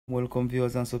Welcome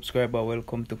viewers and subscribers,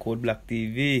 welcome to Code Black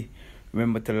TV.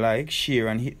 Remember to like, share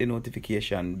and hit the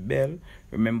notification bell.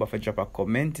 Remember to drop a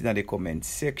comment in the comment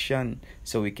section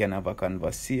so we can have a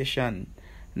conversation.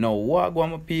 Now what go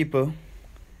on my people?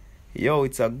 Yo,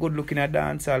 it's a good looking a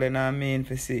dancehall, you know what I mean?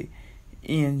 For see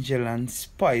Angel and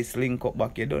Spice link up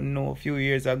back. You don't know, a few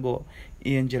years ago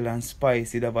Angel and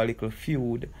Spice did have a little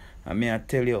feud. And me I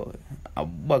tell you, a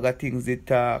bag of things they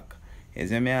talk.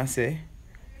 Is what me I say?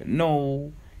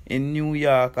 Now in New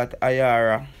York at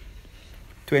irawma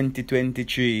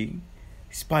 2023,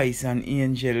 Spice and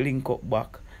Angel link up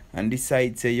back and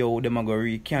decide say yo them a go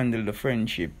rekindle the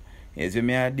friendship. Yes, we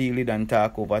may deal with and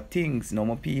talk over things. Now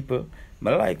my people, I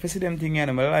like to see them thing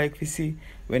and I like to see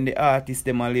when the artists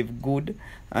them a live good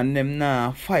and them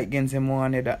nah fight against them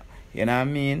one another. You know what I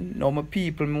mean? Now my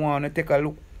people, me wanna take a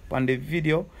look on the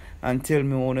video and tell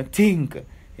me what I think.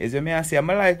 Yes, what I say, I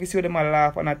like to see them a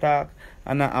laugh and a talk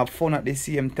and have fun at the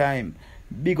same time.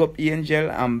 Big up Angel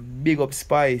and big up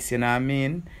Spice, you know what I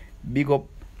mean? Big up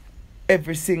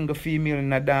every single female in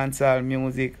the dancehall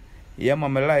music. Yeah,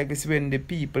 man, I like this when the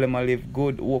people them live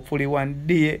good. Hopefully one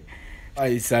day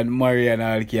Ice and Mary and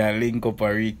all can link up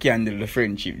and rekindle the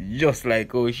friendship just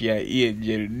like how she and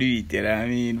Angel do it, you know what I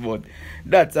mean? But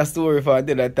that's a story for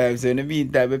another time. So in the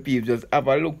meantime, the people just have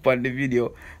a look on the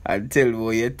video and tell me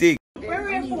what you think.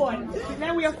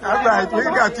 Alright, we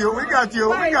got you,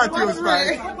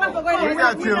 Spice. We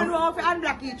got you. We don't know how to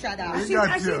unblock each other. We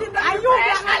got you. Are you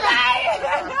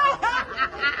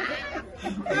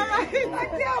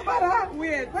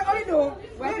Wait, what do you do?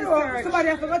 Somebody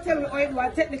has to tell me how you do a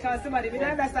technical somebody. We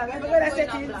don't understand. I'm going to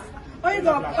set it. How you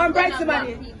go? One bright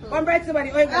somebody. How you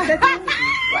go? Set it.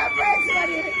 One bright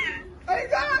somebody. How you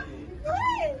go?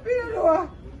 We don't know.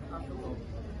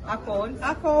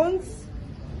 Accounts.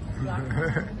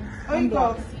 How you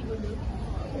go?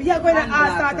 We are going to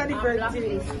start a different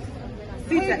thing.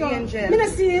 See it, Angel. I don't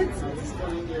see it.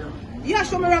 You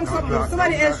show me wrong something.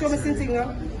 Somebody else show me something.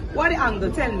 What the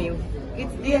angle? Tell me.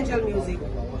 It's the Angel music.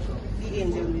 The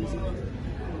Angel music.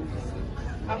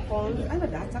 I know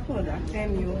that.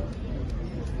 Tell you.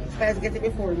 Spice get it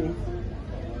before me.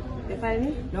 You find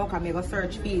me? No, because I go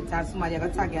search feeds and somebody go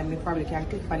tag and me probably can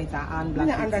click on it and unblock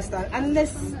it. I understand.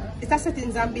 Unless it's a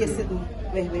settings and base setting.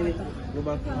 Wait. Go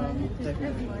back. You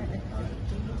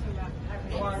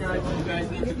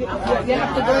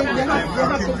have to go in. You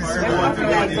have to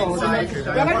like out.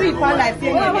 You're going to do it for life.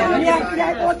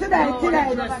 Yeah, go tonight.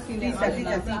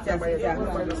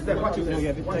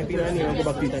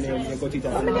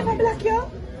 I'm never black you.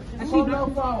 Look,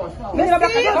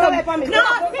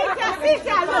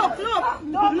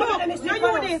 you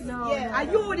this. Are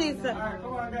you this?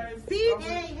 See?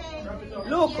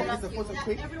 Look.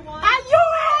 Are you?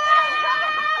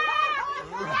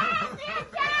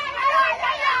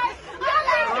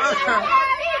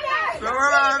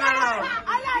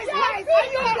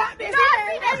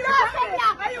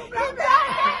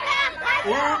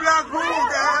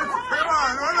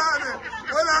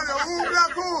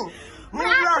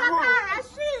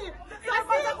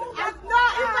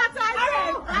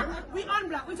 We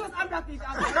unblock. We just unblock each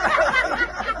other.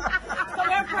 So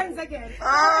we're friends again.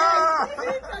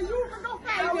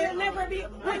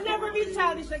 We'll never be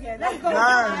childish again. Let's go.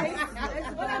 Guys.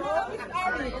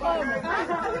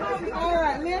 All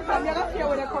right, later, you're not here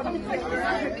with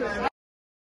a